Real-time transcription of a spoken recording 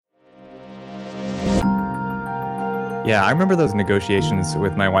Yeah, I remember those negotiations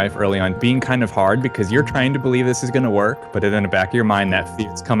with my wife early on being kind of hard because you're trying to believe this is going to work, but in the back of your mind, that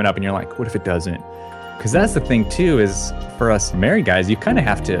fear's coming up and you're like, what if it doesn't? Because that's the thing too, is for us married guys, you kind of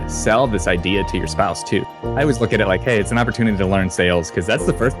have to sell this idea to your spouse too. I always look at it like, hey, it's an opportunity to learn sales because that's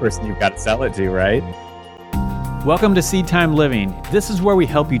the first person you've got to sell it to, right? Welcome to Seed Time Living. This is where we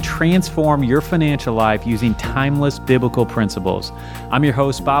help you transform your financial life using timeless biblical principles. I'm your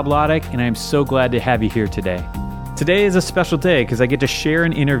host, Bob Loddick, and I'm so glad to have you here today. Today is a special day because I get to share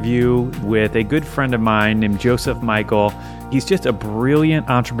an interview with a good friend of mine named Joseph Michael. He's just a brilliant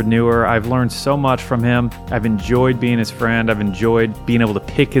entrepreneur. I've learned so much from him. I've enjoyed being his friend. I've enjoyed being able to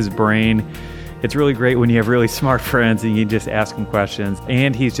pick his brain. It's really great when you have really smart friends and you just ask him questions.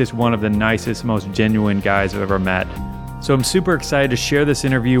 And he's just one of the nicest, most genuine guys I've ever met. So I'm super excited to share this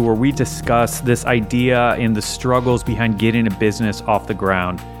interview where we discuss this idea and the struggles behind getting a business off the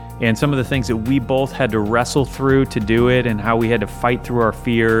ground, and some of the things that we both had to wrestle through to do it, and how we had to fight through our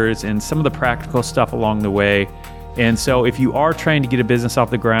fears, and some of the practical stuff along the way. And so if you are trying to get a business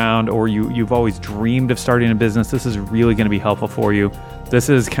off the ground, or you've always dreamed of starting a business, this is really going to be helpful for you. This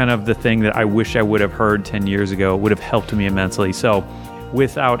is kind of the thing that I wish I would have heard 10 years ago. It would have helped me immensely. So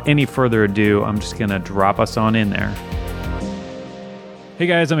without any further ado, I'm just going to drop us on in there. Hey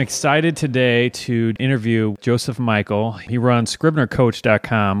guys, I'm excited today to interview Joseph Michael. He runs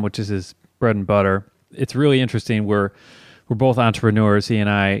ScrivenerCoach.com, which is his bread and butter. It's really interesting. We're both entrepreneurs, he and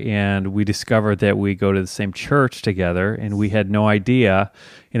I, and we discovered that we go to the same church together, and we had no idea.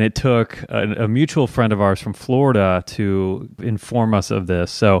 And it took a mutual friend of ours from Florida to inform us of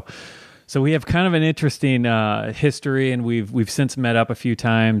this. So we have kind of an interesting history, and we've since met up a few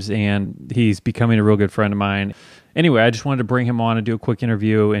times, and he's becoming a real good friend of mine. Anyway, I just wanted to bring him on and do a quick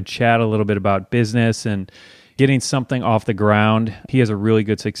interview and chat a little bit about business and getting something off the ground. He has a really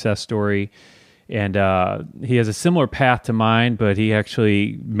good success story, and he has a similar path to mine, but he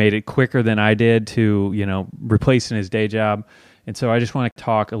actually made it quicker than I did to, replacing his day job. And so I just want to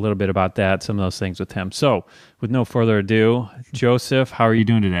talk a little bit about that, some of those things with him. So with no further ado, Joseph, how are you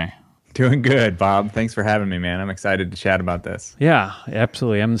doing today? Doing good, Bob. Thanks for having me, man. I'm excited to chat about this. Yeah,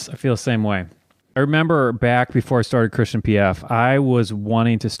 absolutely. I feel the same way. I remember back before I started Christian PF, I was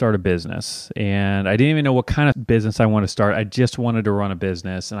wanting to start a business, and I didn't even know what kind of business I wanted to start. I just wanted to run a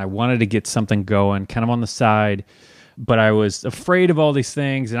business, and I wanted to get something going kind of on the side, but I was afraid of all these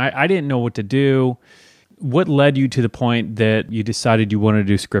things, and I didn't know what to do. What led you to the point that you decided you wanted to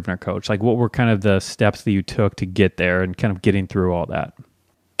do Scrivener Coach? Like, what were kind of the steps that you took to get there and kind of getting through all that?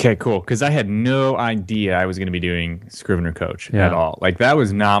 Okay, cool. Because I had no idea I was going to be doing Scrivener Coach at all. Like, that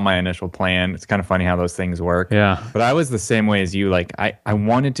was not my initial plan. It's kind of funny how those things work. Yeah. But I was the same way as you. Like, I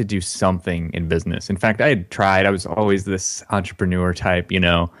wanted to do something in business. In fact, I was always this entrepreneur type,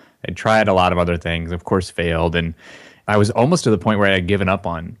 I'd tried a lot of other things, of course, failed. And I was almost to the point where I had given up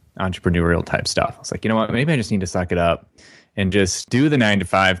on entrepreneurial type stuff. I was like, you know what, maybe I just need to suck it up and just do the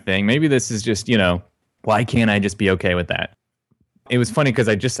 9-to-5 thing. Maybe this is just, why can't I just be okay with that? It was funny because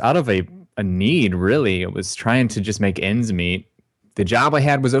I just, out of a need, really, it was trying to just make ends meet. The job I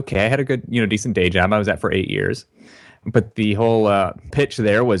had was okay. I had a good, decent day job I was at for 8 years. But the whole pitch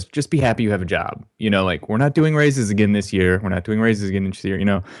there was just be happy you have a job. Like, we're not doing raises again this year. We're not doing raises again this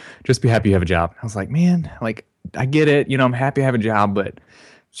year. Just be happy you have a job. I was like, man, like, I get it. I'm happy I have a job, but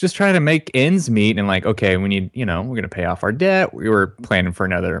just trying to make ends meet. And like, okay, we need, we're going to pay off our debt. We were planning for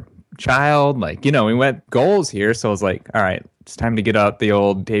another child. Like, we went goals here. So I was like, all right, it's time to get out the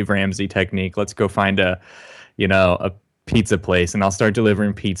old Dave Ramsey technique. Let's go find a pizza place, and I'll start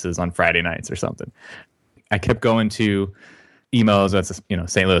delivering pizzas on Friday nights or something. I kept going to Emo's, that's a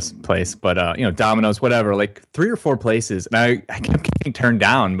St. Louis place, but Domino's, whatever, like 3 or 4 places, and I kept getting turned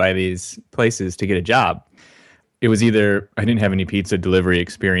down by these places to get a job. It was either I didn't have any pizza delivery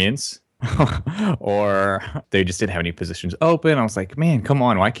experience, or they just didn't have any positions open. I was like, man, come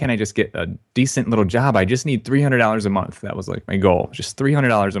on, why can't I just get a decent little job? I just need $300 a month. That was like my goal, just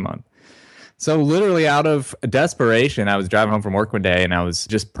 $300 a month. So literally out of desperation, I was driving home from work one day and I was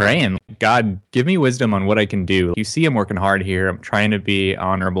just praying, God, give me wisdom on what I can do. You see I'm working hard here. I'm trying to be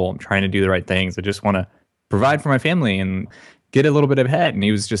honorable. I'm trying to do the right things. I just want to provide for my family and get a little bit ahead. And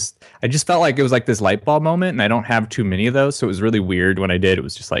I just felt like it was like this light bulb moment, and I don't have too many of those. So it was really weird when I did. It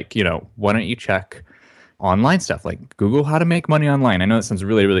was just like, why don't you check online stuff? Like, Google how to make money online. I know that sounds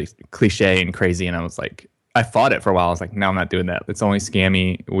really, really cliche and crazy. And I was like, I fought it for a while. I was like, no, I'm not doing that. It's only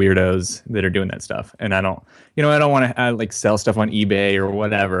scammy weirdos that are doing that stuff. And I don't want to like sell stuff on eBay or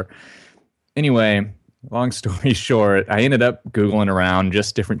whatever. Anyway, long story short, I ended up Googling around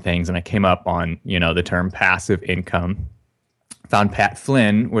just different things, and I came up on, the term passive income. Found Pat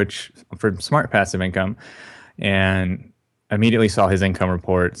Flynn, which for Smart Passive Income, and immediately saw his income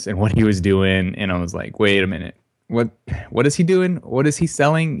reports and what he was doing. And I was like, wait a minute, what is he doing? What is he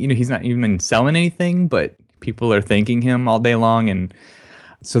selling? He's not even selling anything, but people are thanking him all day long. And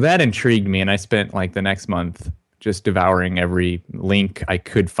so that intrigued me. And I spent like the next month just devouring every link I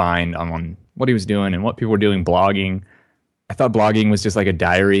could find on what he was doing and what people were doing, blogging. I thought blogging was just like a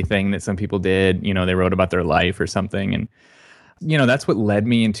diary thing that some people did. They wrote about their life or something. And, that's what led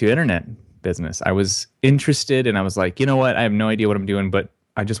me into internet business. I was interested and I was like, you know what? I have no idea what I'm doing, but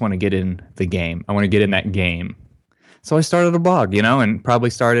I just want to get in the game. I want to get in that game. So I started a blog, and probably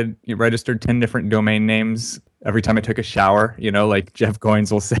registered 10 different domain names every time I took a shower, like Jeff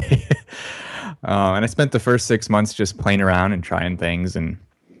Goins will say. And I spent the first 6 months just playing around and trying things. And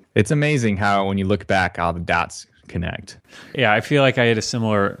it's amazing how when you look back, how the dots connect. Yeah, I feel like I had a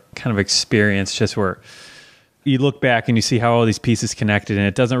similar kind of experience, just where you look back and you see how all these pieces connected, and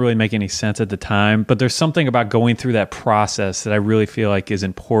it doesn't really make any sense at the time. But there's something about going through that process that I really feel like is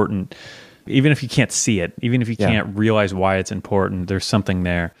important. Even if you can't see it, even if you can't realize why it's important, there's something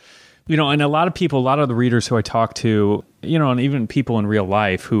there. And a lot of people, a lot of the readers who I talk to, and even people in real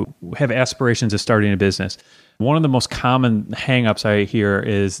life who have aspirations of starting a business, one of the most common hangups I hear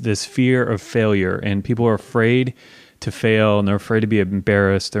is this fear of failure. And people are afraid to fail, and they're afraid to be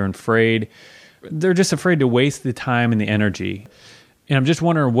embarrassed. They're just afraid to waste the time and the energy. And I'm just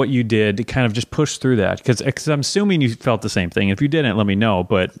wondering what you did to kind of just push through that. Because I'm assuming you felt the same thing. If you didn't, let me know.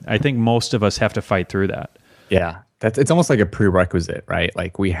 But I think most of us have to fight through that. Yeah, it's almost like a prerequisite, right?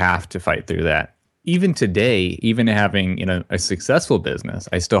 Like we have to fight through that. Even today, even having a successful business,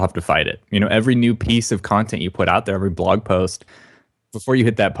 I still have to fight it. Every new piece of content you put out there, every blog post, before you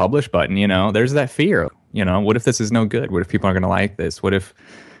hit that publish button, there's that fear. What if this is no good? What if people aren't going to like this? What if,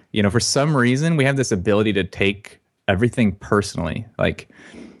 for some reason we have this ability to take everything personally. Like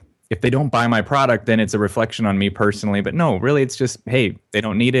if they don't buy my product, then it's a reflection on me personally. But no, really, it's just, hey, they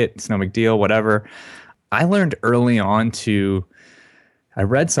don't need it. It's no big deal, whatever. I learned early on I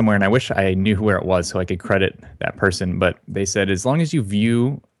read somewhere, and I wish I knew where it was so I could credit that person, but they said, as long as you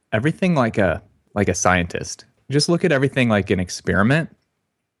view everything like a scientist, just look at everything like an experiment,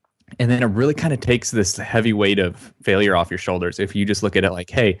 and then it really kind of takes this heavy weight of failure off your shoulders. If you just look at it like,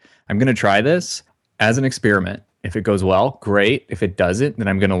 hey, I'm going to try this as an experiment. If it goes well, great. If it doesn't, then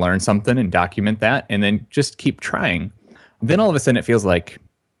I'm going to learn something and document that, and then just keep trying. Then all of a sudden it feels like,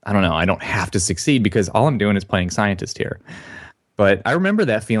 I don't know, I don't have to succeed because all I'm doing is playing scientist here. But I remember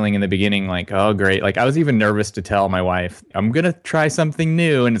that feeling in the beginning, like, oh, great. Like I was even nervous to tell my wife, I'm going to try something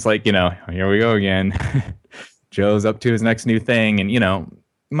new. And it's like, here we go again. Joe's up to his next new thing. And,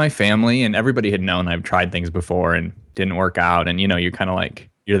 my family and everybody had known I've tried things before and didn't work out. And, you're kind of like,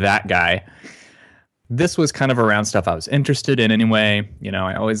 you're that guy. This was kind of around stuff I was interested in anyway.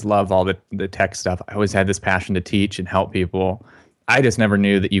 I always love all the tech stuff. I always had this passion to teach and help people. I just never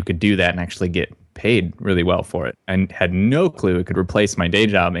knew that you could do that and actually get paid really well for it, and had no clue it could replace my day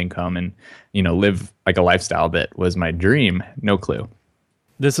job income and, live like a lifestyle that was my dream. No clue.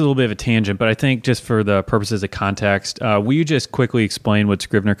 This is a little bit of a tangent, but I think just for the purposes of context, will you just quickly explain what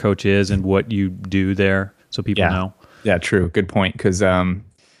Scrivener Coach is and what you do there so people know? Yeah, true. Good point. Because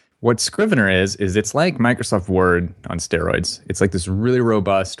what Scrivener is it's like Microsoft Word on steroids. It's like this really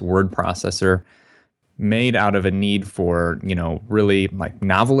robust word processor made out of a need for, really like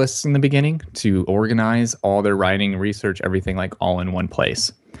novelists in the beginning to organize all their writing, research, everything like all in one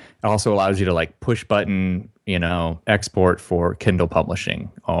place. It also allows you to like push button, export for Kindle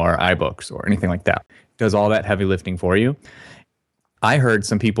publishing or iBooks or anything like that. It does all that heavy lifting for you. I heard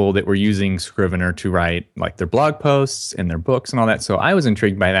some people that were using Scrivener to write like their blog posts and their books and all that. So I was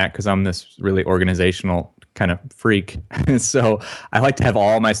intrigued by that because I'm this really organizational kind of freak. So I like to have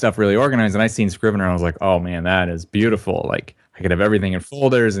all my stuff really organized. And I seen Scrivener and I was like, oh man, that is beautiful. Like I could have everything in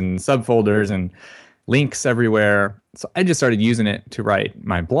folders and subfolders and links everywhere. So I just started using it to write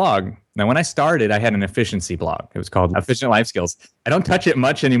my blog. Now, when I started, I had an efficiency blog. It was called Efficient Life Skills. I don't touch it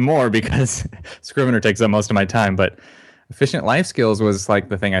much anymore because Scrivener takes up most of my time, but Efficient Life Skills was like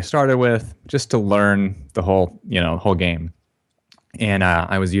the thing I started with just to learn the whole game. And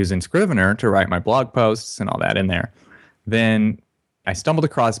I was using Scrivener to write my blog posts and all that in there. Then I stumbled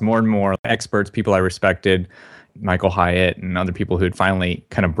across more and more experts, people I respected, Michael Hyatt and other people who had finally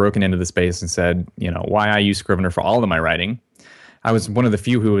kind of broken into the space and said, why I use Scrivener for all of my writing. I was one of the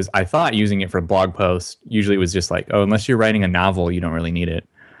few who was, I thought, using it for blog posts. Usually it was just like, oh, unless you're writing a novel, you don't really need it.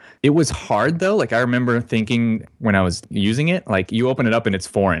 It was hard though. Like I remember thinking when I was using it, like you open it up and it's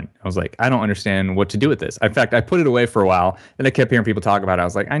foreign. I was like, I don't understand what to do with this. In fact, I put it away for a while and I kept hearing people talk about it. I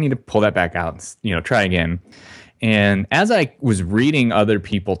was like, I need to pull that back out and, try again. And as I was reading other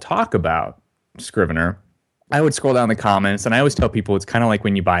people talk about Scrivener, I would scroll down the comments, and I always tell people it's kind of like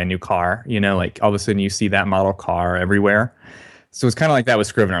when you buy a new car, like all of a sudden you see that model car everywhere. So it's kind of like that with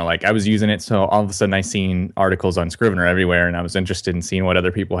Scrivener. Like I was using it, so all of a sudden I seen articles on Scrivener everywhere, and I was interested in seeing what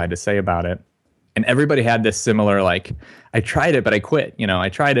other people had to say about it. And everybody had this similar, like, I tried it, but I quit. I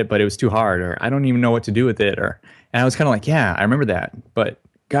tried it, but it was too hard, or I don't even know what to do with it. And I was kind of like, yeah, I remember that. But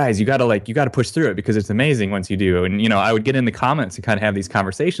guys, you got to push through it because it's amazing once you do. And, I would get in the comments and kind of have these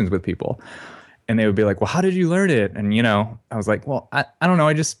conversations with people. And they would be like, well, how did you learn it? And, I was like, well, I don't know.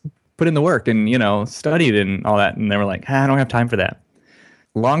 I just put in the work and, studied and all that. And they were like, I don't have time for that.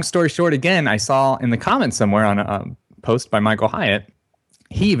 Long story short, again, I saw in the comments somewhere on a post by Michael Hyatt,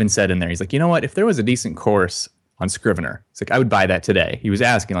 he even said in there, he's like, you know what? If there was a decent course on Scrivener, it's like, I would buy that today. He was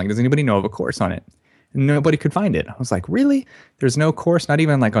asking, like, does anybody know of a course on it? And nobody could find it. I was like, really? There's no course, not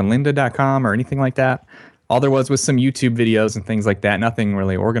even like on lynda.com or anything like that? All there was some YouTube videos and things like that, nothing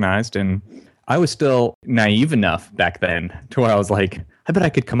really organized. And I was still naive enough back then to where I was like, I bet I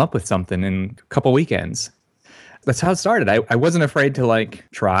could come up with something in a couple weekends. That's how it started. I wasn't afraid to like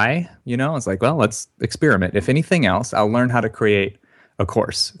try, I was like, well, let's experiment. If anything else, I'll learn how to create a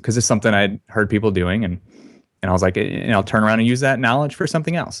course because it's something I'd heard people doing. And I was like, and I'll turn around and use that knowledge for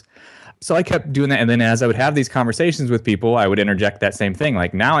something else. So I kept doing that. And then as I would have these conversations with people, I would interject that same thing.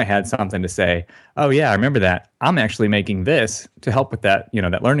 Like now I had something to say, oh yeah, I remember that. I'm actually making this to help with that,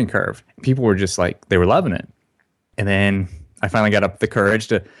 that learning curve. People were just like, they were loving it. And then I finally got up the courage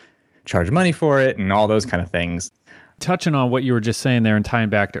to charge money for it and all those kind of things. Touching on what you were just saying there and tying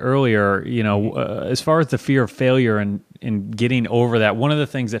back to earlier, as far as the fear of failure and getting over that, one of the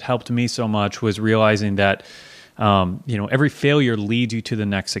things that helped me so much was realizing that, every failure leads you to the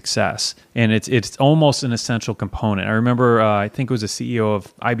next success. And it's almost an essential component. I remember, I think it was a CEO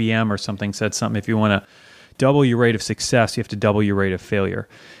of IBM or something said something, if you want to double your rate of success, you have to double your rate of failure.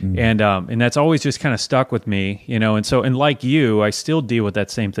 Mm-hmm. And that's always just kind of stuck with me, and like you, I still deal with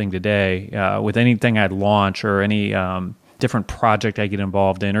that same thing today, with anything I'd launch or any different project I get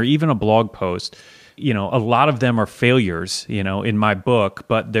involved in, or even a blog post. A lot of them are failures, in my book,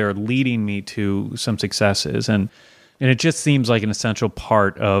 but they're leading me to some successes. And it just seems like an essential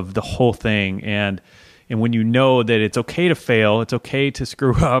part of the whole thing. And when you know that it's okay to fail, it's okay to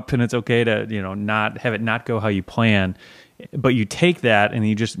screw up, and it's okay to, not have it not go how you plan, but you take that and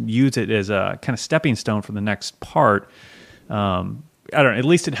you just use it as a kind of stepping stone for the next part. I don't know, at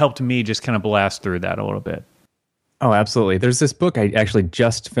least it helped me just kind of blast through that a little bit. Oh, absolutely. There's this book I actually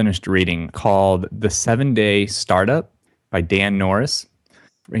just finished reading called The 7-Day Startup by Dan Norris.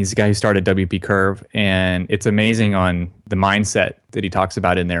 He's the guy who started WP Curve, and it's amazing on the mindset that he talks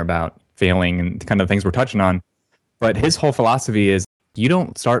about in there about failing and the kind of things we're touching on. But his whole philosophy is you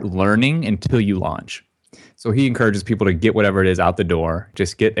don't start learning until you launch. So he encourages people to get whatever it is out the door,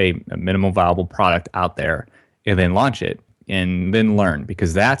 just get a minimal viable product out there and then launch it. And then learn,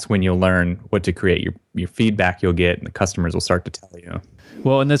 because that's when you'll learn what to create. Your feedback you'll get, and the customers will start to tell you.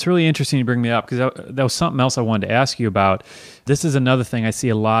 Well, and that's really interesting you bring me up, because that was something else I wanted to ask you about. This is another thing I see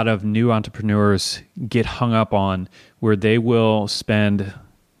a lot of new entrepreneurs get hung up on, where they will spend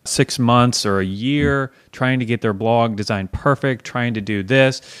 6 months or a year trying to get their blog designed perfect, trying to do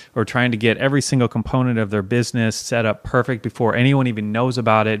this, or trying to get every single component of their business set up perfect before anyone even knows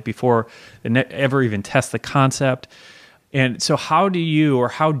about it, before they ever even test the concept. And so how did you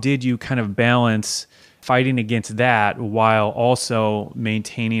kind of balance fighting against that while also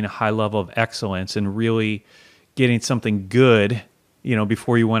maintaining a high level of excellence and really getting something good,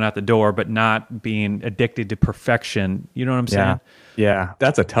 before you went out the door, but not being addicted to perfection? You know what I'm saying? Yeah,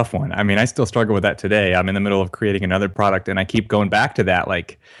 that's a tough one. I mean, I still struggle with that today. I'm in the middle of creating another product, and I keep going back to that,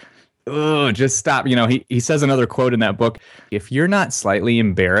 like, oh, just stop. He says another quote in that book, if you're not slightly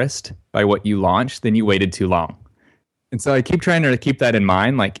embarrassed by what you launched, then you waited too long. And so I keep trying to keep that in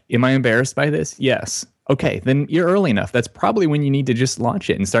mind. Like, am I embarrassed by this? Yes. Okay, then you're early enough. That's probably when you need to just launch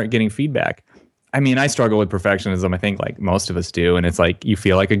it and start getting feedback. I mean, I struggle with perfectionism, I think, like most of us do. And it's like, you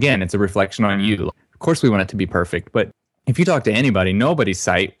feel like, again, it's a reflection on you. Of course we want it to be perfect. But if you talk to anybody, nobody's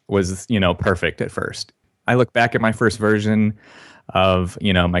site was, perfect at first. I look back at my first version of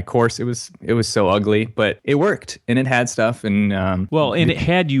my course. It was so ugly, but it worked, and it had stuff. And it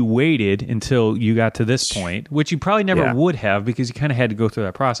had you waited until you got to this point, which you probably never would have, because you kind of had to go through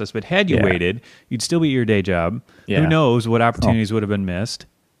that process. But had you waited, you'd still be at your day job. Who knows what opportunities would have been missed?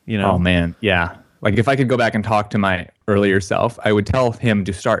 Oh man, yeah. Like, if I could go back and talk to my earlier self, I would tell him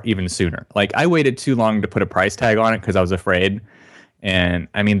to start even sooner. Like, I waited too long to put a price tag on it because I was afraid. And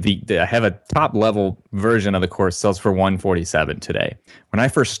I mean, I have a top level version of the course sells for $147 today. When I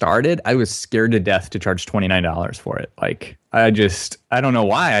first started, I was scared to death to charge $29 for it. Like, I don't know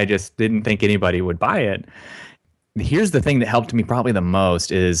why. I just didn't think anybody would buy it. Here's the thing that helped me probably the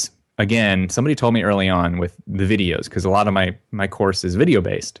most is, again, somebody told me early on with the videos, because a lot of my course is video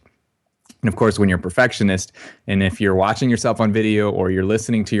based. And of course, when you're a perfectionist, and if you're watching yourself on video or you're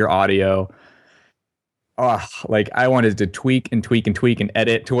listening to your audio, like I wanted to tweak and tweak and tweak and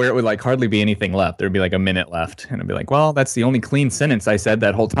edit to where it would like hardly be anything left. There'd be like a minute left. And I'd be like, well, that's the only clean sentence I said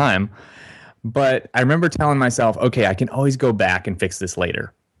that whole time. But I remember telling myself, okay, I can always go back and fix this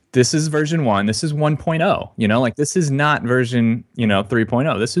later. This is version 1. This is 1.0. Like this is not version,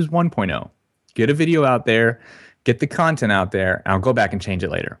 3.0. This is 1.0. Get a video out there, get the content out there, and I'll go back and change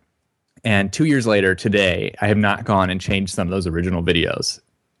it later. And 2 years later, today, I have not gone and changed some of those original videos.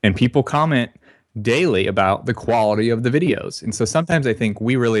 And people comment daily about the quality of the videos. And so sometimes I think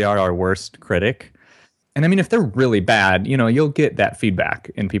we really are our worst critic. And I mean, if they're really bad, you'll get that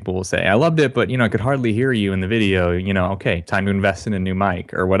feedback and people will say, I loved it, but, I could hardly hear you in the video, okay, time to invest in a new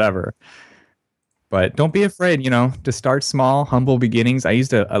mic or whatever. But don't be afraid, to start small, humble beginnings. I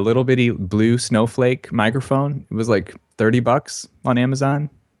used a little bitty blue snowflake microphone. It was like $30 on Amazon.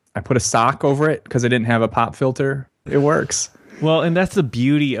 I put a sock over it because I didn't have a pop filter. It works. Well, and that's the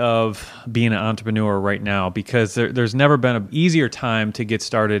beauty of being an entrepreneur right now, because there's never been an easier time to get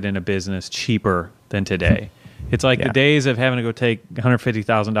started in a business cheaper than today. It's like the days of having to go take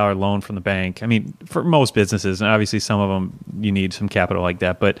 $150,000 loan from the bank. I mean, for most businesses, and obviously some of them you need some capital like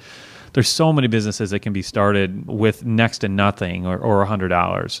that, but there's so many businesses that can be started with next to nothing or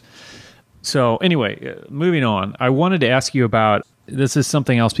 $100. So anyway, moving on, I wanted to ask you about, this is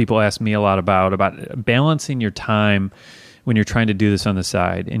something else people ask me a lot about balancing your time when you're trying to do this on the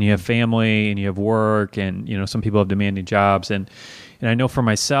side, and you have family and you have work, and some people have demanding jobs, and I know for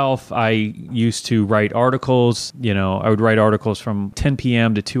myself, I used to write articles. I would write articles from 10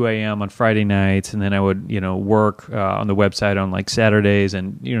 p.m. to 2 a.m. on Friday nights, and then I would work on the website on like Saturdays,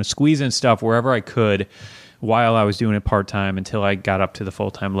 and squeeze in stuff wherever I could while I was doing it part time until I got up to the full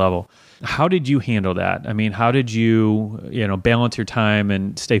time level. How did you handle that? I mean, how did you balance your time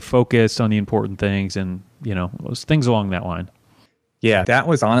and stay focused on the important things and those things along that line? Yeah, that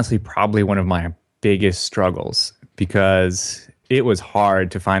was honestly probably one of my biggest struggles, because it was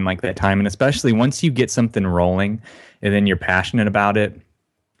hard to find like that time. And especially once you get something rolling and then you're passionate about it,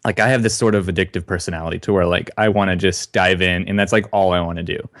 like I have this sort of addictive personality to where like I want to just dive in, and that's like all I want to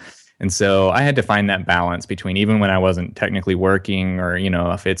do. And so I had to find that balance between, even when I wasn't technically working, or,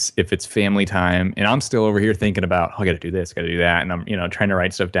 if it's family time and I'm still over here thinking about, I got to do this, got to do that. And I'm, trying to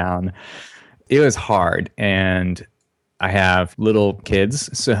write stuff down. It was hard. And I have little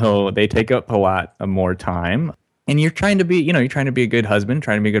kids, so they take up a lot of more time. And you're trying to be, you're trying to be a good husband,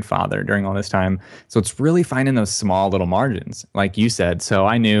 trying to be a good father during all this time. So it's really finding those small little margins, like you said. So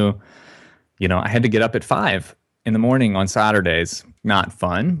I knew, I had to get up at 5 in the morning on Saturdays. Not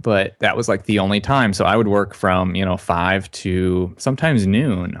fun, but that was like the only time. So I would work from, 5 to sometimes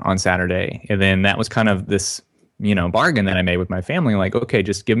noon on Saturday. And then that was kind of this, bargain that I made with my family. Like, okay,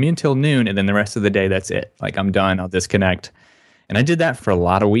 just give me until noon. And then the rest of the day, that's it. Like, I'm done. I'll disconnect. And I did that for a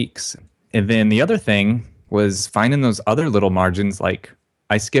lot of weeks. And then the other thing was finding those other little margins. Like,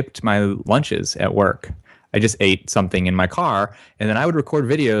 I skipped my lunches at work. I just ate something in my car, and then I would record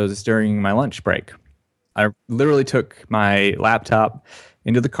videos during my lunch break. I literally took my laptop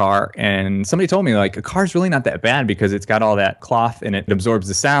into the car, and somebody told me like a car's really not that bad because it's got all that cloth and it absorbs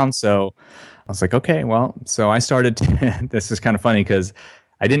the sound. So I was like, okay, well, so I started this is kind of funny because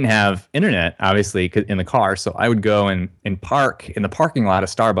I didn't have internet, obviously, in the car. So I would go and park in the parking lot of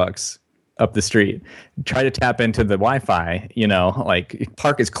Starbucks up the street, try to tap into the Wi-Fi, like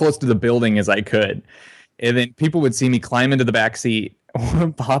park as close to the building as I could. And then people would see me climb into the back seat,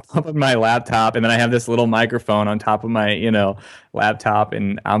 pop up on my laptop, and then I have this little microphone on top of my, laptop,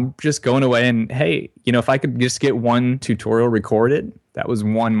 and I'm just going away. And hey, if I could just get one tutorial recorded, that was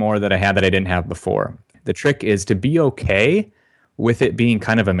one more that I had that I didn't have before. The trick is to be okay with it being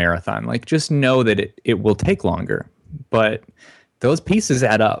kind of a marathon. Like, just know that it will take longer, but those pieces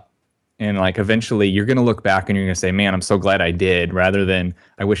add up. And like eventually you're going to look back and you're going to say, man, I'm so glad I did, rather than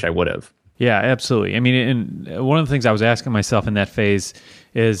I wish I would have. Yeah, absolutely. I mean, and one of the things I was asking myself in that phase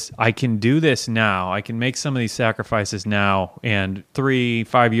is, I can do this now. I can make some of these sacrifices now, and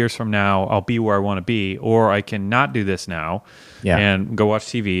 3-5 years from now, I'll be where I want to be. Or I can not do this now and go watch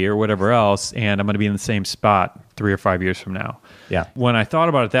TV or whatever else, and I'm going to be in the same spot 3 or 5 years from now. Yeah. When I thought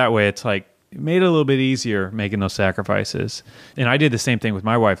about it that way, it's like, it made it a little bit easier making those sacrifices. And I did the same thing with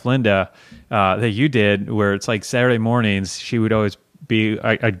my wife, Linda, that you did, where it's like Saturday mornings, she would always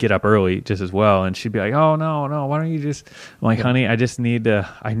I'd get up early just as well. And she'd be like, oh, no, why don't you just, I'm like, honey, I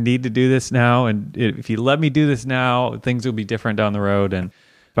need to do this now. And if you let me do this now, things will be different down the road. And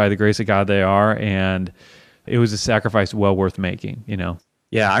by the grace of God, they are. And it was a sacrifice well worth making,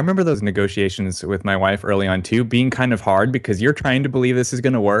 Yeah, I remember those negotiations with my wife early on too, being kind of hard because you're trying to believe this is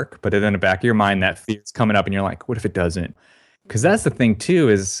going to work, but then in the back of your mind, that fear's coming up and you're like, what if it doesn't? Because that's the thing too,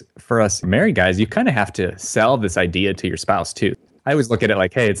 is for us married guys, you kind of have to sell this idea to your spouse too. I always look at it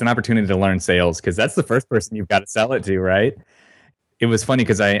like, hey, it's an opportunity to learn sales because that's the first person you've got to sell it to, right? It was funny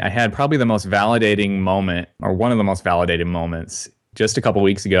because I had probably the most validating moment, or one of the most validating moments, just a couple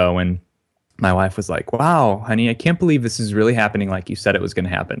weeks ago when my wife was like, wow, honey, I can't believe this is really happening like you said it was going to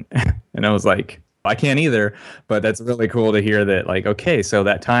happen. And I was like, I can't either, but that's really cool to hear that, like, okay, so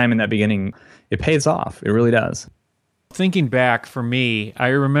that time in that beginning, it pays off. It really does. Thinking back for me, I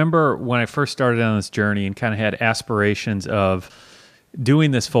remember when I first started on this journey and kind of had aspirations of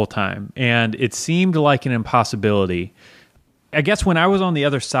doing this full time, and it seemed like an impossibility. I guess when I was on the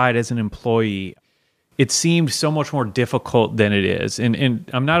other side as an employee, it seemed so much more difficult than it is. And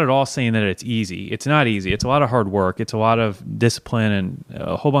I'm not at all saying that it's easy. It's not easy. It's a lot of hard work. It's a lot of discipline and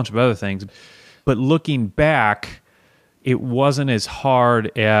a whole bunch of other things. But looking back, it wasn't as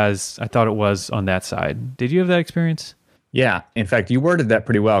hard as I thought it was on that side. Did you have that experience? Yeah. In fact, you worded that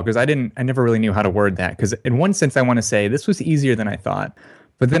pretty well because I never really knew how to word that. Because in one sense, I want to say this was easier than I thought.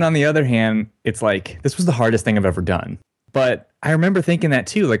 But then on the other hand, it's like, this was the hardest thing I've ever done. But I remember thinking that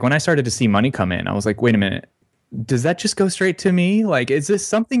too. Like when I started to see money come in, I was like, wait a minute, does that just go straight to me? Like, is this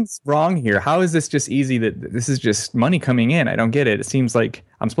something's wrong here? How is this just easy that this is just money coming in? I don't get it. It seems like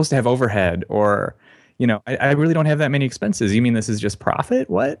I'm supposed to have overhead or, I really don't have that many expenses. You mean this is just profit?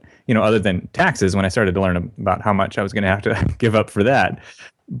 What? Other than taxes when I started to learn about how much I was going to have to give up for that.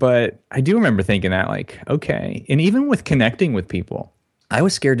 But I do remember thinking that like, okay. And even with connecting with people, I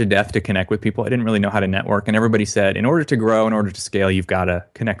was scared to death to connect with people. I didn't really know how to network. And everybody said, in order to grow, in order to scale, you've got to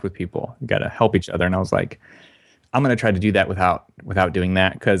connect with people. You've got to help each other. And I was like, I'm going to try to do that without doing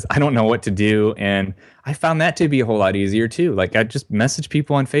that because I don't know what to do. And I found that to be a whole lot easier too. Like I just messaged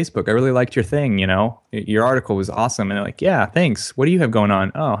people on Facebook. I really liked your thing, your article was awesome. And they're like, yeah, thanks. What do you have going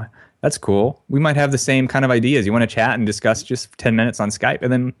on? Oh, that's cool. We might have the same kind of ideas. You want to chat and discuss just 10 minutes on Skype?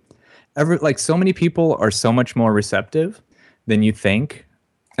 And then so many people are so much more receptive than you think.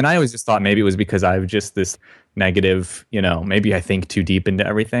 And I always just thought maybe it was because I have just this negative, maybe I think too deep into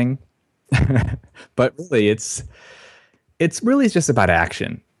everything. But really, it's really just about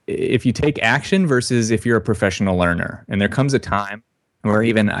action. If you take action versus if you're a professional learner. And there comes a time where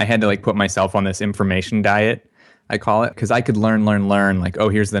even I had to put myself on this information diet, I call it, because I could learn, like, oh,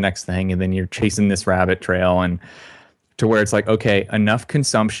 here's the next thing. And then you're chasing this rabbit trail and to where it's like, okay, enough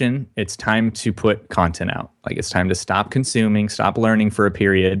consumption. It's time to put content out. Like it's time to stop consuming, stop learning for a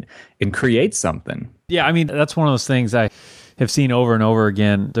period and create something. Yeah, I mean, that's one of those things I have seen over and over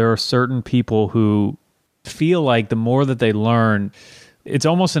again. There are certain people who feel like the more that they learn, it's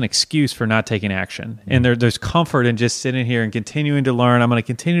almost an excuse for not taking action. And there's comfort in just sitting here and continuing to learn. I'm going to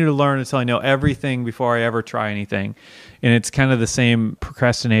continue to learn until I know everything before I ever try anything. And it's kind of the same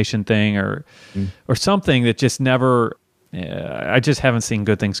procrastination thing or something that just never... I just haven't seen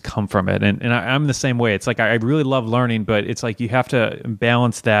good things come from it. And I'm the same way. It's like I really love learning, but it's like you have to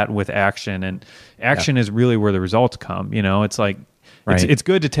balance that with action. And action is really where the results come. It's like it's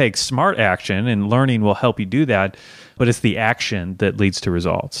good to take smart action, and learning will help you do that. But it's the action that leads to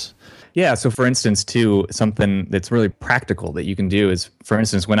results. Yeah. So for instance, too, something that's really practical that you can do is, for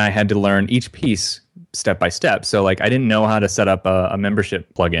instance, when I had to learn each piece step by step. So I didn't know how to set up a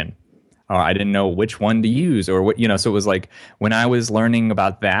membership plugin. I didn't know which one to use or what, so it was like when I was learning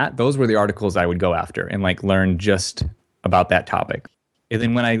about that, those were the articles I would go after and learn just about that topic. And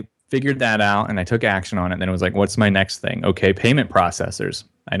then when I figured that out and I took action on it, then it was like, what's my next thing? Okay, payment processors.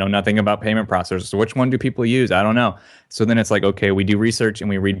 I know nothing about payment processors. So which one do people use? I don't know. So then it's like, okay, we do research and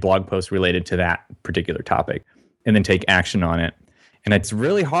we read blog posts related to that particular topic and then take action on it. And it's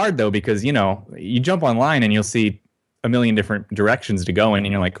really hard though, because, you jump online and you'll see a million different directions to go in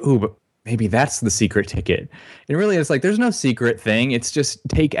and you're like, ooh, but maybe that's the secret ticket. It really is there's no secret thing. It's just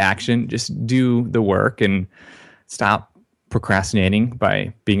take action, just do the work and stop procrastinating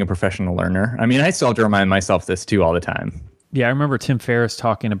by being a professional learner. I mean, I still have to remind myself this too all the time. Yeah, I remember Tim Ferriss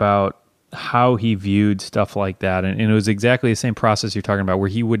talking about how he viewed stuff like that. And it was exactly the same process you're talking about, where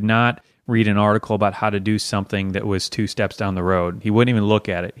he would not read an article about how to do something that was 2 steps down the road. He wouldn't even look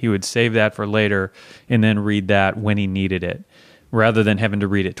at it. He would save that for later and then read that when he needed it. rather than having to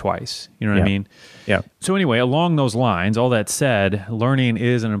read it twice. You know what I mean? Yeah. So anyway, along those lines, all that said, learning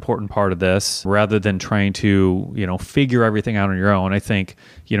is an important part of this rather than trying to, figure everything out on your own. I think,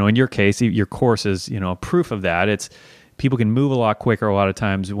 in your case, your course is, proof of that. It's people can move a lot quicker a lot of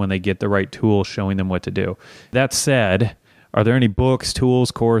times when they get the right tools showing them what to do. That said, are there any books,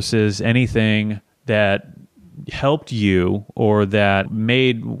 tools, courses, anything that helped you or that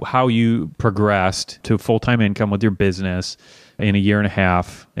made how you progressed to full-time income with your business in a year and a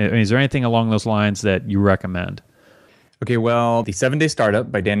half? I mean, is there anything along those lines that you recommend? Okay, well, The 7-Day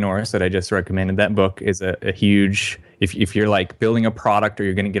Startup by Dan Norris that I just recommended, that book is a huge, if you're like building a product or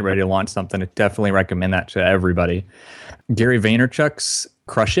you're going to get ready to launch something, I definitely recommend that to everybody. Gary Vaynerchuk's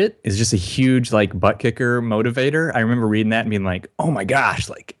Crush It is just a huge like butt kicker motivator. I remember reading that and being like, oh my gosh,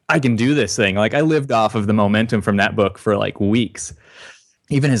 like I can do this thing. Like I lived off of the momentum from that book for like weeks.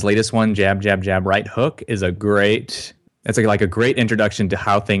 Even his latest one, Jab, Jab, Jab, Right Hook, is a great introduction to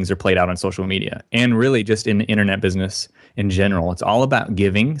how things are played out on social media and really just in the internet business in general. It's all about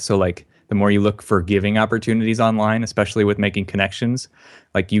giving. So like the more you look for giving opportunities online, especially with making connections,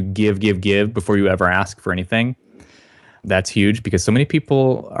 like you give before you ever ask for anything. That's huge because so many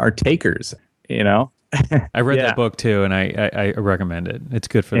people are takers, I read that book too, and I recommend it. It's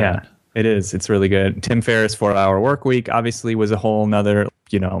good for that. It is. It's really good. Tim Ferriss' 4-Hour Workweek obviously was a whole nother,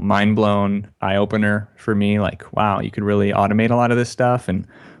 mind-blown eye-opener for me. Like, wow, you could really automate a lot of this stuff and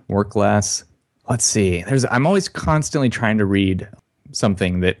work less. Let's see. I'm always constantly trying to read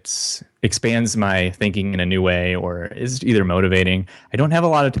something that expands my thinking in a new way or is either motivating. I don't have a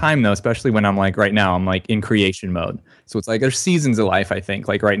lot of time though, especially when I'm like right now, I'm like in creation mode. So it's like there's seasons of life, I think.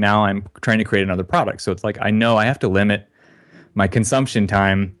 Like right now I'm trying to create another product. So it's like I know I have to limit my consumption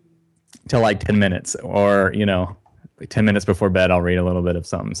time to like 10 minutes or, like 10 minutes before bed, I'll read a little bit of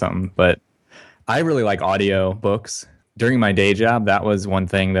something. But I really like audio books. During my day job, that was one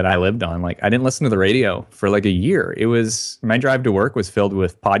thing that I lived on. Like I didn't listen to the radio for like a year. My drive to work was filled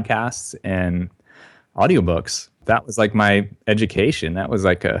with podcasts and audiobooks. That was like my education. That was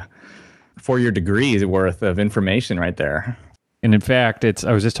like a 4-year degree worth of information right there. And in fact,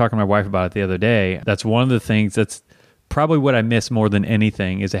 I was just talking to my wife about it the other day. That's one of the things that's probably what I miss more than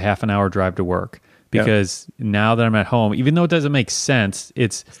anything is a half an hour drive to work. Because now that I'm at home, even though it doesn't make sense,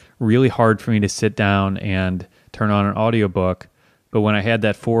 it's really hard for me to sit down and turn on an audiobook. But when I had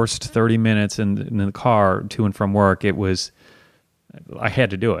that forced 30 minutes in the car to and from work, I had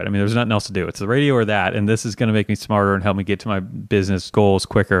to do it. I mean, there's nothing else to do. It's the radio or that, and this is going to make me smarter and help me get to my business goals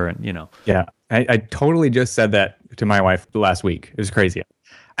quicker. And Yeah, I totally just said that to my wife last week. It was crazy.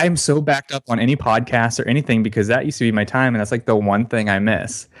 I'm so backed up on any podcast or anything because that used to be my time, and that's like the one thing I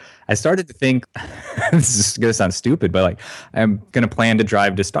miss. I started to think, this is going to sound stupid, but like I'm going to plan to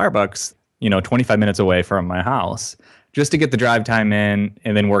drive to Starbucks, 25 minutes away from my house just to get the drive time in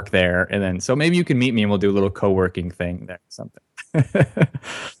and then work there. And then, so maybe you can meet me and we'll do a little co-working thing there or something.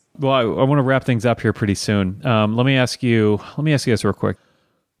 Well, I want to wrap things up here pretty soon. Let me ask you this real quick.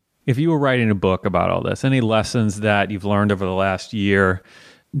 If you were writing a book about all this, any lessons that you've learned over the last year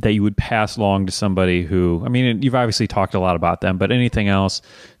that you would pass along to somebody who, I mean, you've obviously talked a lot about them, but anything else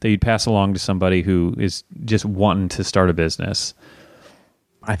that you'd pass along to somebody who is just wanting to start a business?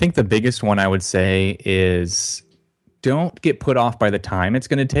 I think the biggest one I would say is don't get put off by the time it's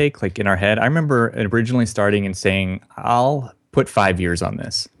going to take. Like in our head, I remember originally starting and saying, I'll put 5 years on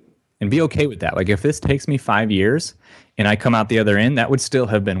this and be okay with that. Like if this takes me 5 years and I come out the other end, that would still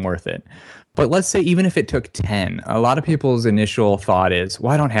have been worth it. But let's say even if it took 10, a lot of people's initial thought is,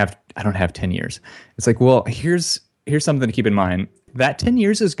 well, I don't have 10 years. It's like, well, here's something to keep in mind. That 10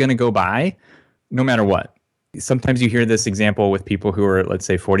 years is going to go by no matter what. Sometimes you hear this example with people who are, let's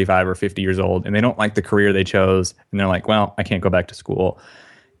say, 45 or 50 years old, and they don't like the career they chose, and they're like, well, I can't go back to school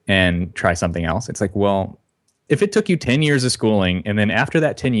and try something else. It's like, well, if it took you 10 years of schooling, and then after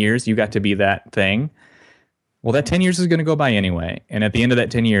that 10 years, you got to be that thing, well, that 10 years is going to go by anyway. And at the end of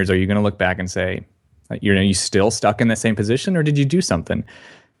that 10 years, are you going to look back and say, are you still stuck in that same position, or did you do something?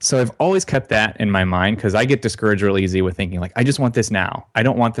 So I've always kept that in my mind because I get discouraged real easy with thinking like, I just want this now. I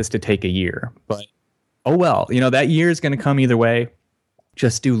don't want this to take a year. But oh well, that year is going to come either way.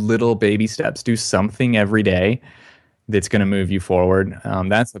 Just do little baby steps. Do something every day that's going to move you forward.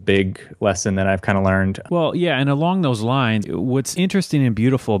 That's a big lesson that I've kind of learned. Well, yeah, and along those lines, what's interesting and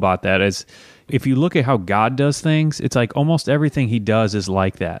beautiful about that is if you look at how God does things, it's like almost everything he does is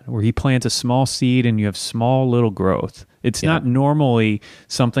like that, where he plants a small seed and you have small little growth. It's not normally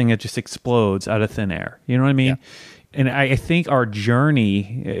something that just explodes out of thin air. You know what I mean? Yeah. And I think our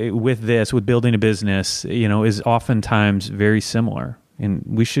journey with building a business, is oftentimes very similar. And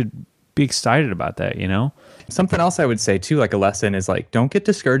we should be excited about that, you know? Something else I would say too, like a lesson is like, don't get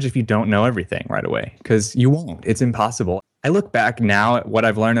discouraged if you don't know everything right away, because you won't. It's impossible. I look back now at what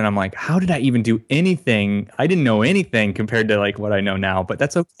I've learned and I'm like, how did I even do anything? I didn't know anything compared to like what I know now, but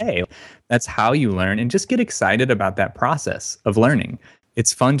that's okay. That's how you learn, and just get excited about that process of learning.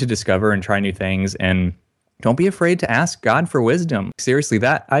 It's fun to discover and try new things, and don't be afraid to ask God for wisdom. Seriously,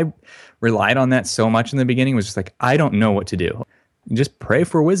 that I relied on that so much in the beginning, was just like, I don't know what to do. Just pray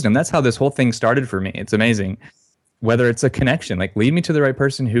for wisdom. That's how this whole thing started for me. It's amazing. Whether it's a connection, like lead me to the right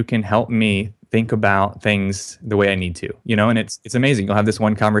person who can help me think about things the way I need to, you know, and it's amazing. You'll have this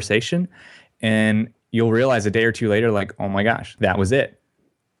one conversation and you'll realize a day or two later, like, oh my gosh, that was it.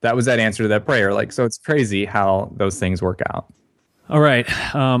 That was that answer to that prayer. Like, so it's crazy how those things work out. All right.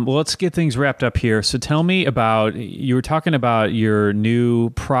 Well, let's get things wrapped up here. So tell me about, you were talking about your new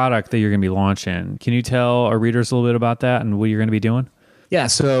product that you're going to be launching. Can you tell our readers a little bit about that and what you're going to be doing? Yeah.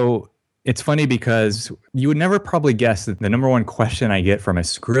 So it's funny because you would never probably guess that the number one question I get from a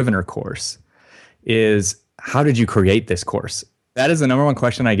Scrivener course is, how did you create this course? That is the number one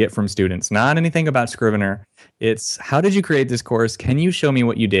question I get from students. Not anything about Scrivener. It's, how did you create this course? Can you show me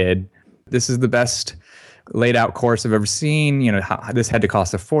what you did? This is the best laid out course I've ever seen. You know, this had to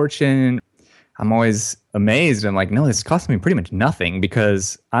cost a fortune. I'm always amazed. I'm like, no, this cost me pretty much nothing,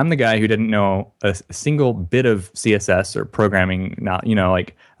 because I'm the guy who didn't know a single bit of CSS or programming. Not, you know,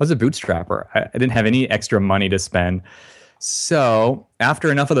 like I was a bootstrapper. I didn't have any extra money to spend. So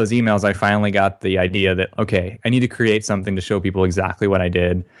after enough of those emails, I finally got the idea that, okay, I need to create something to show people exactly what I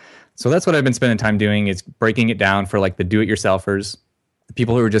did. So that's what I've been spending time doing, is breaking it down for like the do-it-yourselfers, the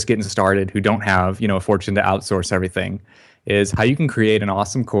people who are just getting started, who don't have, you know, a fortune to outsource everything, is how you can create an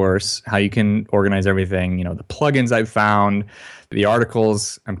awesome course, how you can organize everything, you know, the plugins I've found, the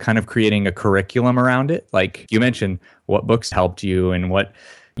articles. I'm kind of creating a curriculum around it. Like you mentioned, what books helped you and what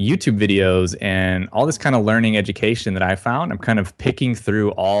YouTube videos and all this kind of learning education that I found. I'm kind of picking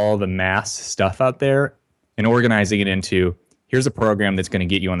through all the mass stuff out there and organizing it into, here's a program that's going to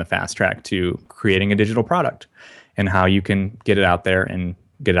get you on the fast track to creating a digital product, and how you can get it out there and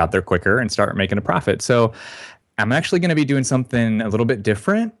get it out there quicker and start making a profit. So I'm actually going to be doing something a little bit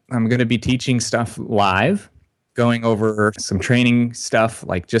different. I'm going to be teaching stuff live, going over some training stuff,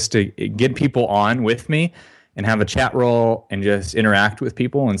 like just to get people on with me and have a chat roll and just interact with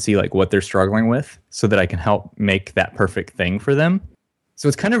people and see like what they're struggling with, so that I can help make that perfect thing for them. So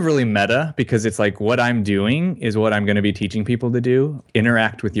it's kind of really meta, because it's like what I'm doing is what I'm going to be teaching people to do.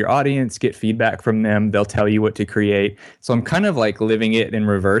 Interact with your audience, get feedback from them. They'll tell you what to create. So I'm kind of like living it in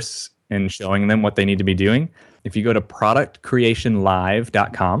reverse and showing them what they need to be doing. If you go to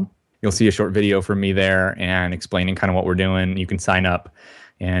productcreationlive.com, you'll see a short video from me there and explaining kind of what we're doing. You can sign up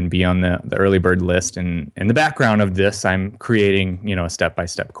and be on the early bird list. And in the background of this, I'm creating, you know, a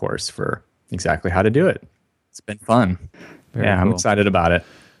step-by-step course for exactly how to do it. It's been fun. Very cool. I'm excited about it.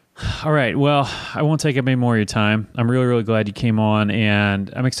 All right. Well, I won't take up any more of your time. I'm really, really glad you came on, and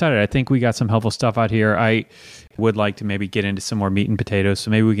I'm excited. I think we got some helpful stuff out here. I would like to maybe get into some more meat and potatoes,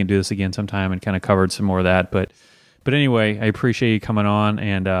 so maybe we can do this again sometime and kind of cover some more of that. But anyway, I appreciate you coming on,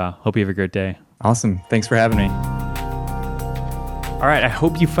 and hope you have a great day. Awesome. Thanks for having me. All right, I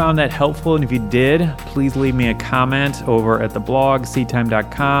hope you found that helpful, and if you did, please leave me a comment over at the blog,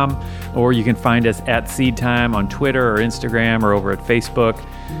 seedtime.com, or you can find us at SeedTime on Twitter or Instagram or over at Facebook.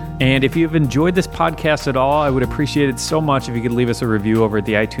 And if you've enjoyed this podcast at all, I would appreciate it so much if you could leave us a review over at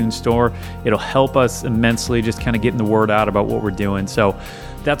the iTunes store. It'll help us immensely, just kind of getting the word out about what we're doing. So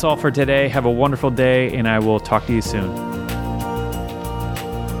that's all for today. Have a wonderful day, and I will talk to you soon.